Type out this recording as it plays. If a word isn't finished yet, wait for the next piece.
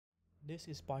This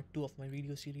is part 2 of my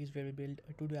video series where we build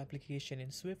a Todo application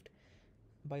in Swift.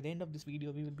 By the end of this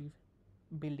video, we will be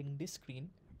building this screen,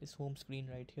 this home screen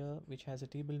right here, which has a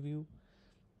table view.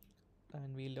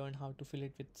 And we learn how to fill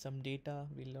it with some data.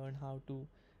 We learn how to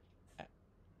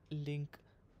link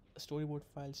storyboard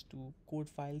files to code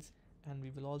files. And we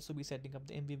will also be setting up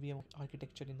the MVVM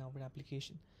architecture in our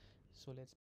application. So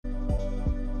let's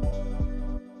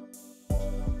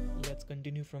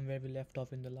continue from where we left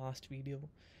off in the last video.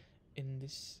 In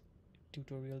this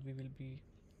tutorial we will be,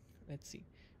 let's see,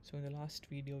 so in the last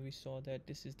video we saw that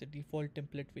this is the default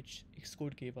template which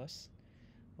Xcode gave us.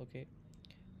 Okay,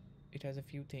 it has a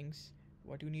few things.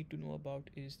 What you need to know about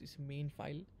is this main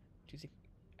file, which is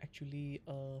actually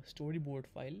a storyboard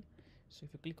file. So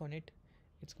if you click on it,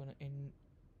 it's gonna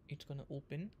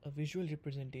open a visual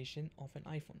representation of an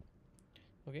iPhone.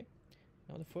 Okay,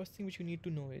 now the first thing which you need to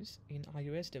know is in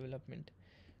iOS development,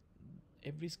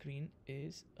 every screen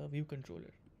is a view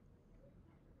controller.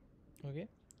 Okay,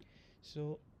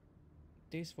 so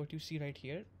this, what you see right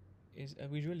here, is a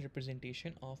visual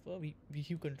representation of a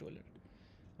view controller.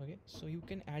 Okay, so you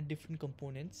can add different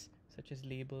components such as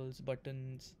labels,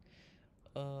 buttons,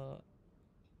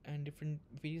 and different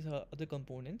various other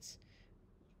components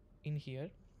in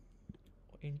here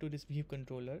into this view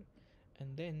controller,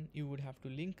 and then you would have to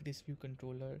link this view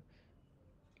controller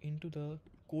into the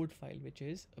code file, which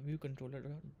is a view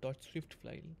controller.swift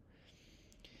file.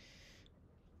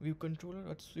 View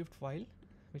controller.swift file,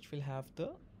 which will have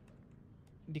the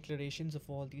declarations of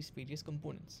all these various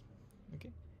components.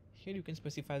 Okay, here you can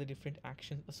specify the different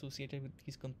actions associated with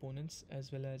these components,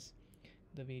 as well as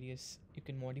the various, you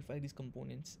can modify these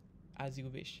components as you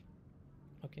wish.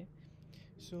 Okay,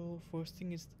 so first thing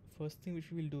which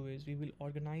we will do is we will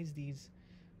organize these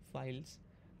files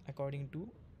according to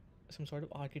some sort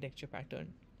of architecture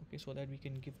pattern. Okay, so that we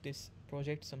can give this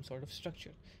project some sort of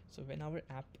structure. So when our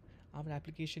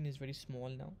application is very small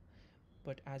now,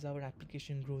 but as our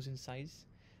application grows in size,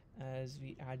 as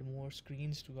we add more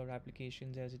screens to our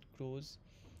applications, as it grows,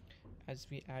 as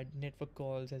we add network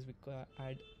calls, as we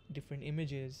add different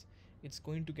images, it's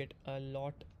going to get a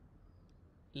lot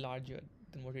larger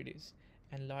than what it is.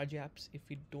 And large apps, if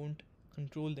we don't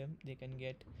control them, they can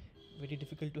get very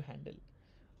difficult to handle.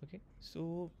 Okay,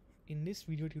 so in this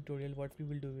video tutorial, what we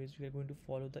will do is we are going to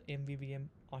follow the MVVM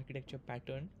architecture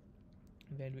pattern,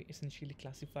 where we essentially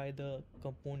classify the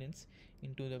components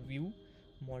into the view,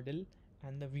 model,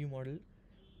 and the view model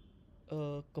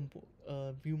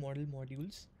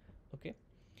modules. Okay,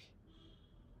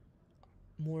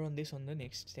 more on this on the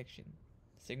next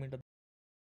segment of.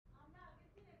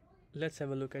 Let's have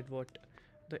a look at what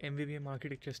the MVVM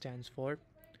architecture stands for.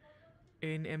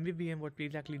 In MVVM, what we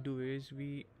exactly do is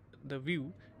the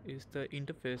view is the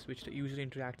interface which the user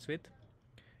interacts with.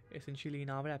 Essentially in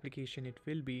our application it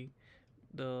will be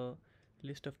the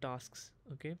list of tasks.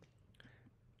 Okay,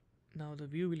 now the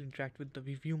view will interact with the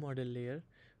view model layer,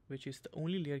 which is the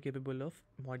only layer capable of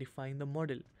modifying the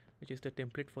model, which is the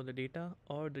template for the data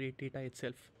or the data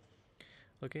itself.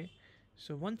 Okay,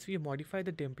 so once we modify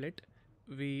the template,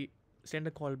 we send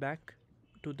a callback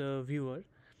to the view,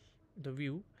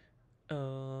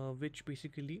 which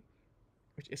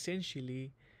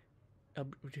essentially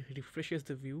refreshes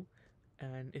the view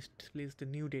and displays the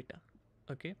new data.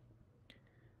 Okay,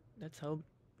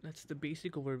 that's the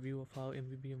basic overview of how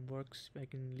MVVM works. I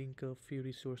can link a few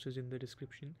resources in the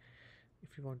description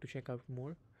if you want to check out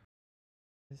more.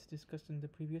 As discussed in the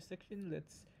previous section,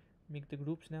 let's make the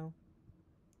groups now.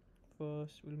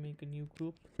 First, we'll make a new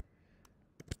group.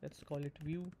 Let's call it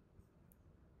view.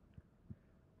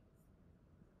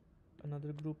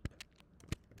 Another group,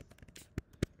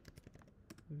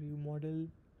 view model,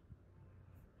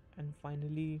 and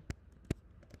finally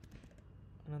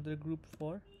another group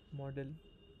for model.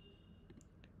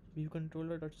 View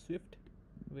controller.swift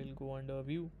will go under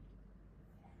view.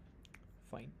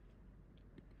 Fine.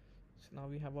 So now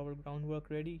we have our groundwork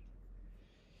ready.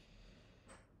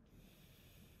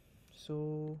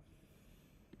 So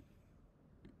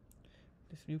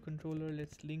this view controller,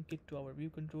 let's link it to our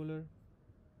view controller.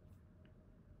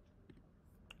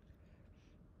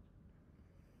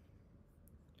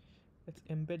 Let's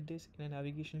embed this in a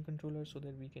navigation controller so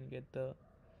that we can get the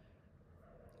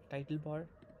title bar.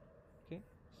 Okay,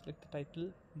 select the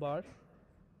title bar,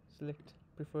 select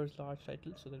prefers large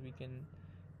title so that we can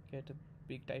get a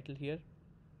big title here.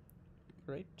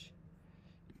 Right,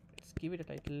 let's give it a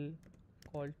title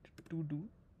called Todo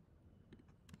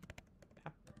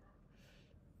app.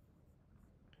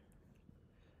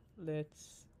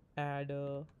 Let's add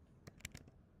a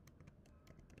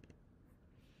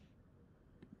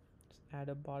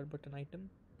bar button item.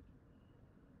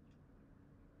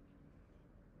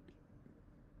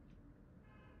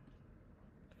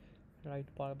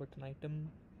 right power button item.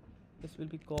 This will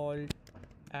be called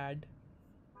add.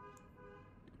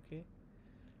 Okay,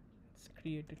 let's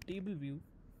create a table view,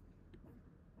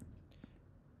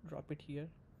 drop it here.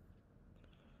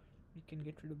 We can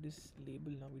get rid of this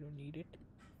label now, we don't need it.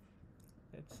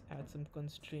 Let's add some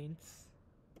constraints.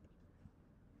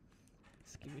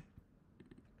 Let's give it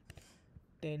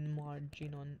 10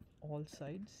 margin on all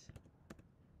sides.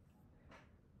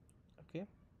 Okay,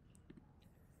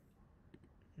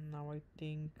 now I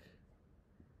think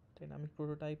dynamic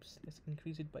prototypes, let's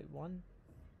increase it by 1.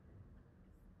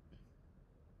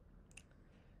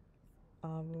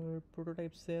 Our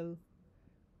prototype cell,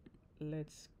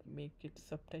 let's make it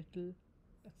subtitle.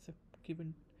 That's a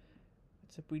given,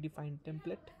 it's a predefined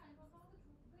template.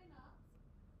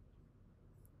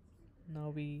 Now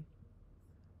we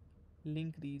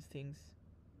link these things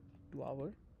to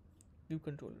our view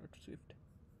controller Swift.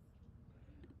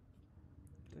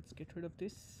 Let's get rid of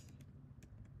this.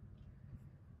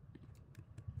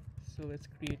 So let's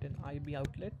create an IB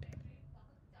outlet.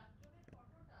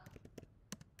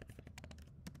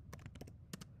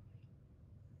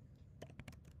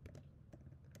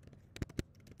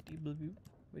 Table view,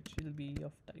 which will be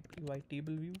of type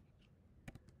UITableView.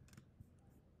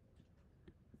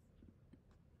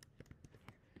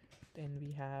 Then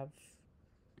we have,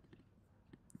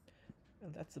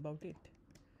 well, that's about it.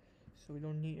 So we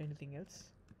don't need anything else.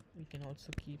 We can also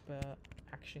keep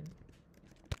action.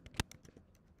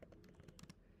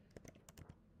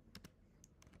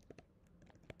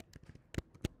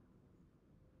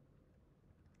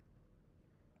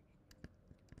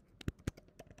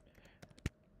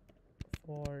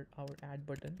 For our add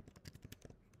button,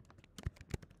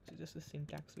 this is just the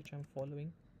syntax which I'm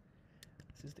following.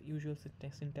 This is the usual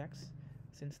syntax.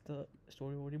 Since the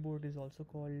storyboard is also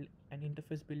called an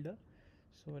interface builder,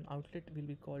 so an outlet will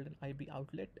be called an IB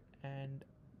outlet, and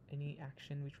any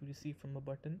action which we receive from a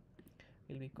button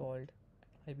will be called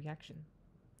IB action.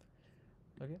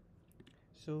 Okay,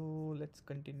 so let's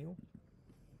continue.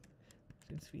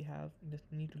 Since we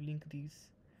need to link these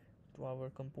to our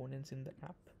components in the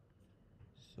app,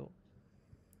 so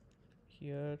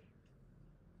here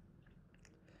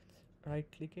right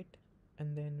click it,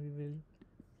 and then we will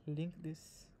link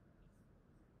this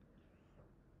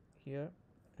here,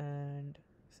 and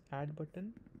add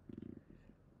button,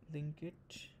 link it,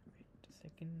 wait a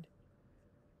second,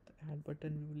 the add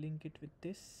button, we will link it with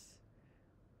this,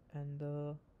 and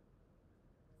the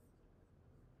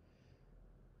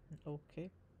okay,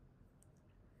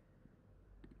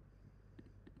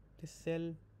 this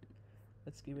cell,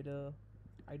 let's give it a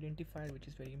identifier which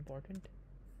is very important,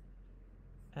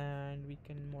 and we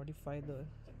can modify the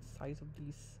size of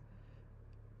these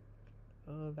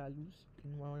values. We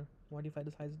can modify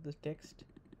the size of the text.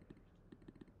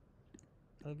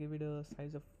 I'll give it a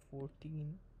size of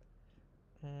 14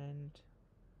 and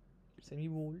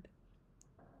semi-bold,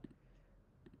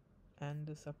 and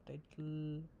the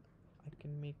subtitle I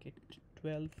can make it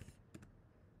 12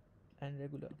 and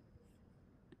regular.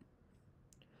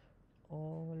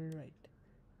 Alright,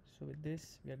 so with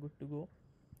this we are good to go.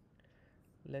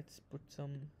 Let's put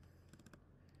some.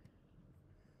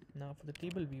 Now for the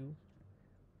table view,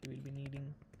 we will be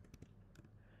needing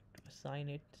to assign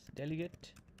it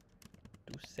delegate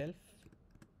to self.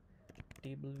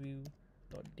 Table view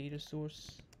dot data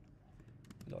source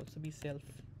will also be self,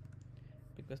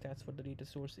 because that's what the data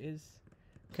source is.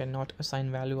 Cannot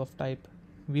assign value of type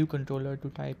view controller to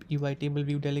type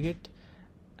UITableView delegate,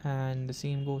 and the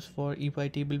same goes for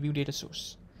UITableView data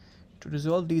source. To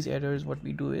resolve these errors, what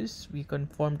we do is we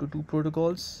conform to two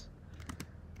protocols,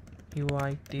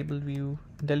 UITableView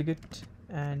delegate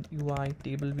and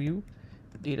UITableView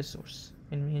data source.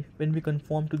 And when we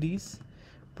conform to these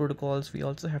protocols, we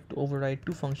also have to override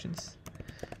two functions.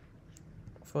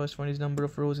 First one is number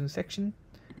of rows in section,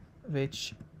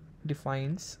 which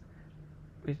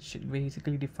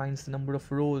basically defines the number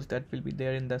of rows that will be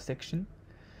there in the section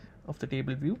of the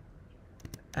table view,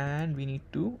 and we need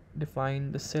to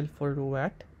define the cell for row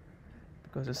at,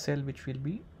 because the cell which will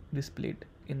be displayed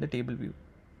in the table view.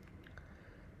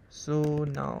 So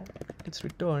now let's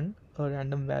return a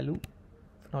random value.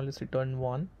 Now let's return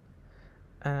 1,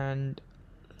 and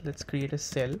let's create a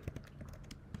cell.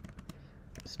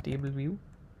 It's table view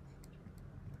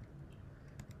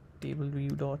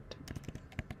dot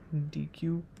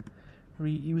dq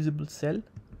reusable cell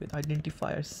with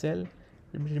identifier cell.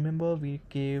 Remember, we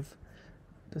gave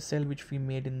the cell which we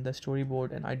made in the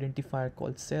storyboard an identifier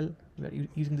called cell. We are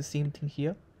using the same thing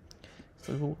here.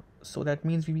 So that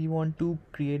means we want to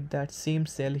create that same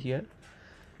cell here,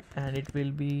 and it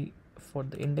will be for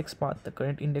the index path, the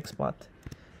current index path,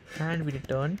 and we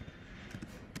return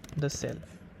the cell.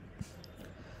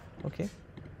 Okay,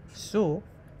 so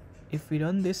if we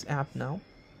run this app now,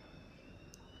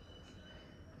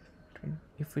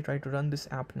 if we try to run this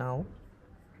app now,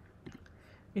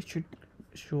 it should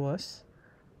show us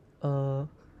the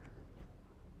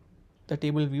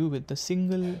table view with the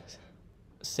single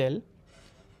cell,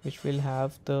 which will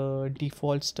have the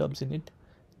default stubs in it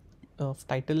of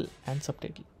title and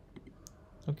subtitle.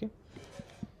 Okay,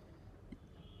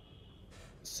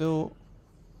 so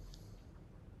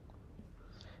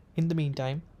in the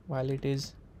meantime, while it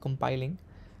is compiling,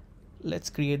 let's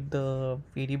create the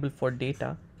variable for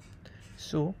data.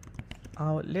 So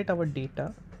let our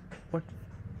data, what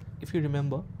if you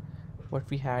remember what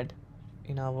we had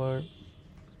in our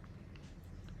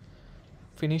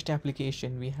finished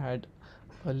application, we had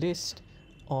a list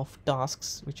of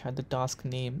tasks which had the task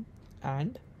name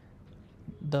and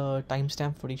the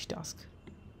timestamp for each task.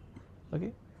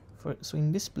 Okay, so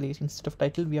in this place, instead of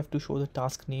title we have to show the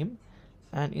task name,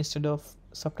 and instead of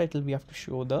subtitle we have to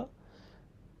show the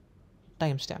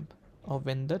timestamp of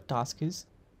when the task is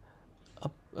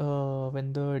up,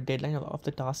 when the deadline of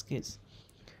the task is.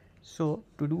 So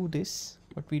to do this,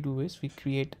 what we do is we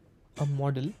create a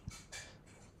model.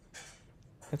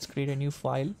 Let's create a new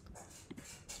file.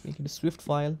 Let's make it a Swift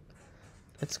file.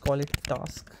 Let's call it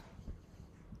task.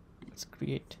 Let's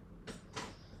create.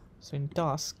 So in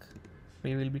task,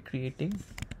 we will be creating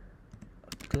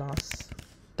a class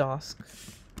task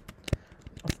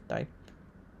of type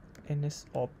NS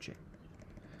object.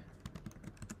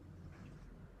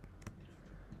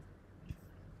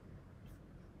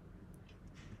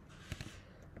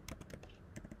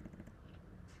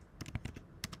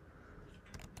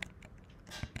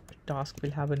 Task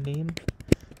will have a name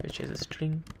which is a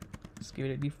string. Let's give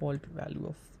it a default value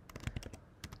of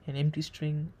an empty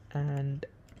string, and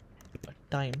a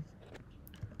time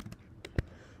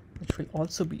which will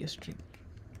also be a string.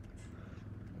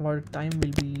 Our time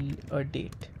will be a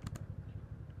date.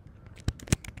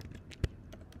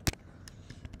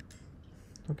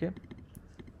 Okay,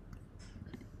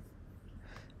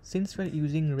 since we're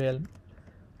using Realm,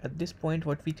 at this point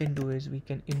what we can do is we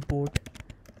can import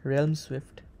Realm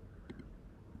Swift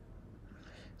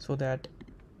so that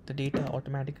the data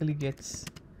automatically gets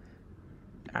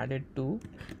added to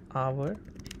our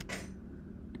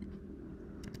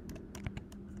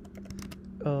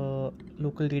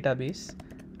local database.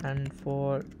 And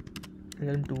for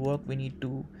Realm to work, we need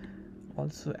to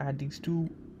also add these two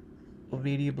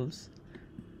variables,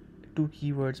 two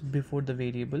keywords before the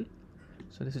variable.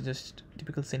 So this is just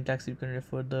typical syntax. You can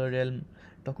refer the Realm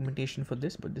documentation for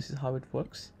this, but this is how it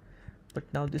works.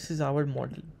 But now this is our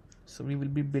model, so we will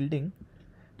be building.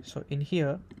 So in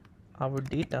here, our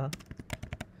data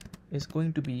is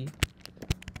going to be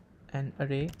an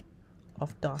array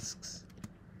of tasks.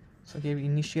 So here we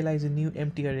initialize a new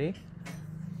empty array,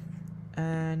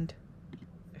 and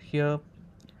here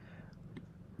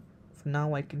for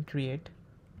now I can create,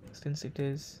 since it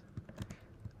is,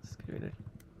 let's create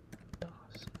a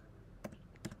task.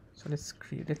 So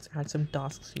let's add some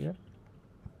tasks here.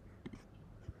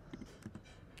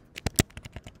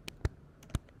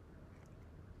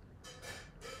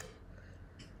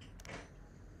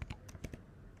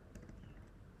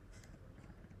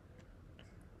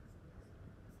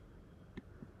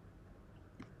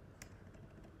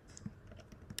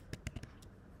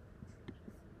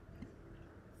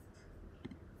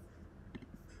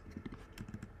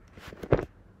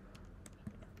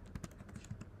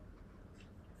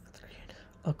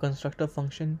 A constructor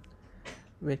function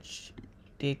which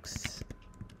takes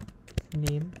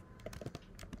name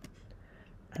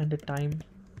and a time,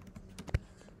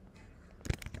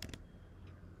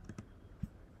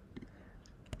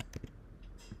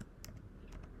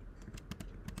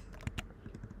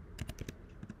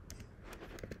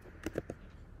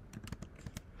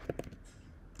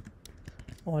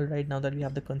 Alright, now that we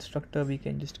have the constructor, we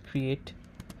can just create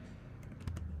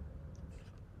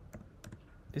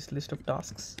this list of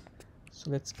tasks. So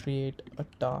let's create a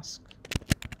task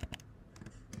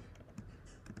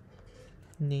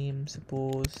name,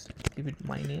 suppose give it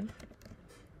my name.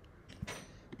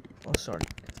 Oh sorry,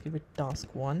 let's give it task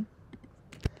 1.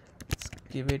 Let's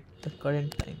give it the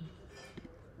current time.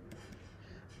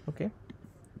 Okay,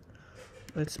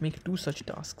 let's make two such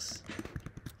tasks.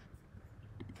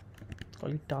 Let's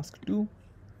call it task 2,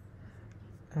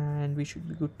 and we should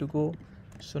be good to go.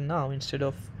 So now instead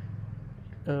of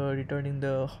returning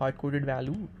the hard-coded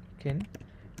value, we can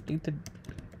take the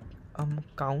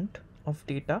count of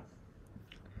data,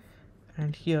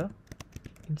 and here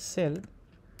in cell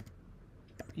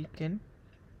we can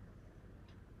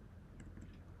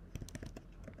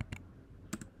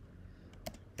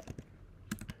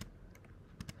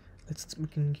we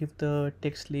can give the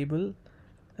text label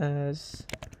as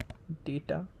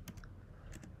data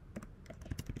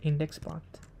index path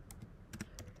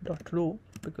dot row,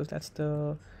 because that's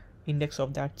the index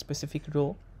of that specific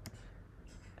row,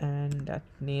 and that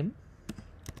name.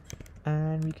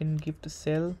 And we can give the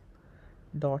cell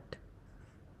dot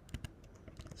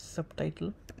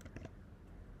subtitle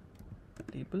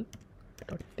label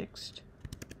dot text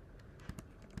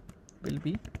will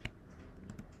be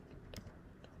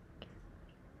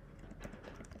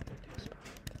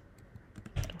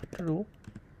dot row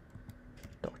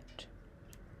dot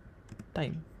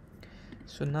time.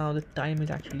 So now the time is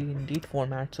actually in date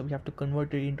format, so we have to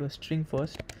convert it into a string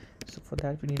first. So for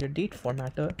that we need a date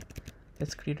formatter.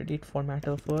 Let's create a date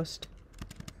formatter first.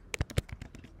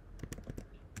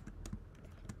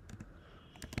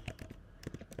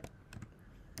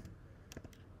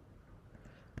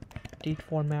 Date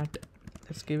format,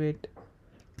 let's give it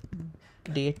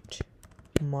date,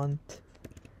 month,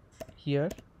 year,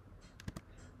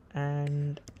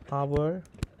 and hour,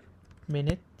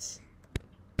 minutes,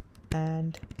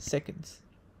 and seconds.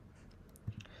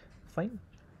 Fine.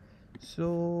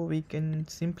 So we can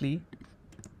simply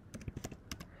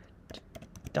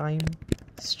time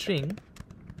string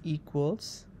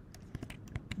equals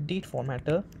date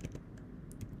formatter,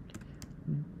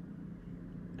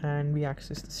 and we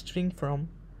access the string from,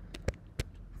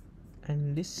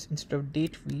 and this, instead of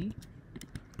date we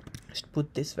just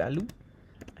put this value,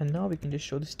 and now we can just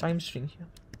show this time string here.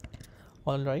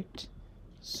 All right,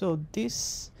 so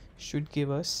this should give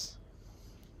us,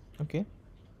 okay,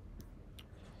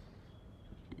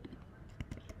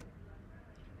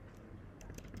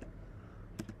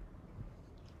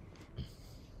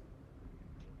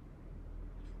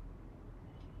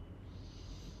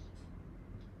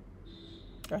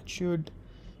 that should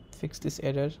fix this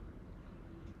error.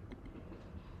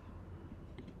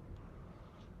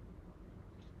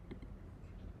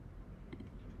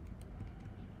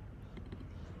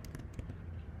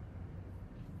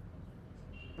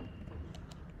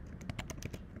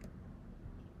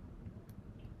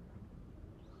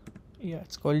 Yeah,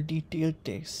 it's called detailed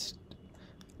text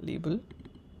label.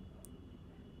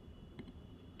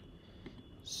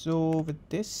 So with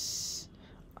this,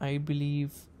 I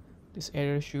believe this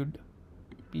error should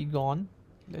be gone.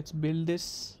 Let's build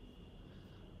this,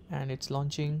 and it's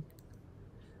launching,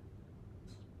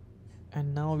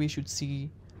 and now we should see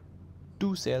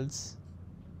two cells.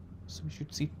 So we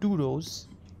should see two rows.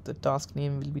 The task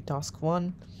name will be task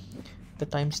 1. The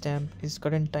timestamp is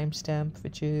current timestamp,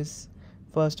 which is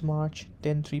 1st March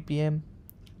 10:03 p.m.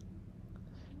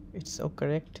 It's so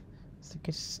correct. So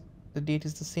the date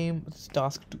is the same. It's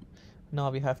task 2. Now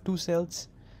we have two cells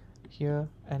here,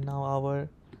 and now our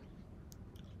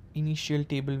initial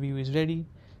table view is ready.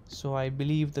 So I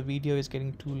believe the video is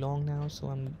getting too long now, so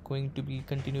I'm going to be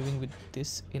continuing with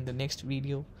this in the next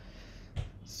video.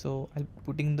 So I'll be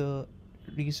putting the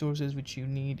resources which you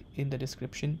need in the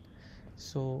description.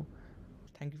 So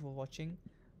thank you for watching.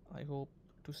 I hope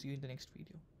to see you in the next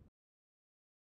video.